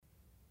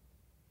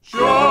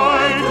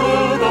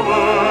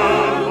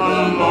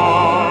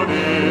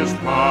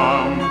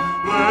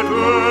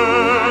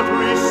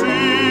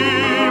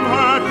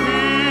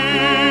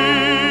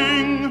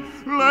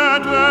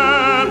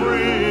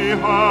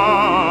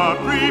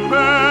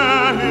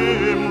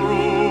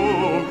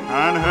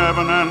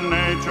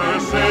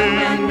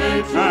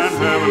and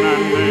heaven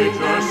and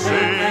nature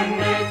sing,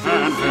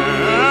 and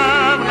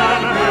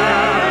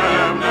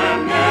heaven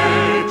and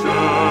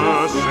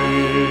nature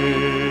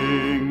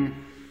sing.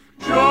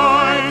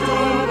 Joy to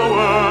the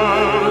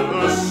world,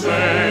 the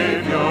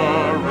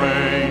Savior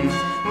reigns.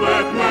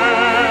 Let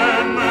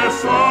men their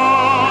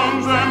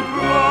songs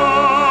employ,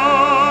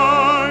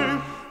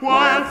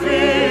 while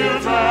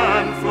fields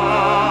and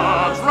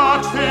floods,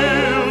 rocks,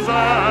 hills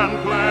and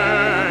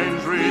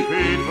plains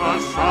repeat the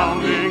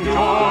sounding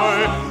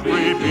joy,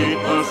 repeat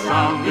the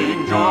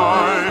sounding joy.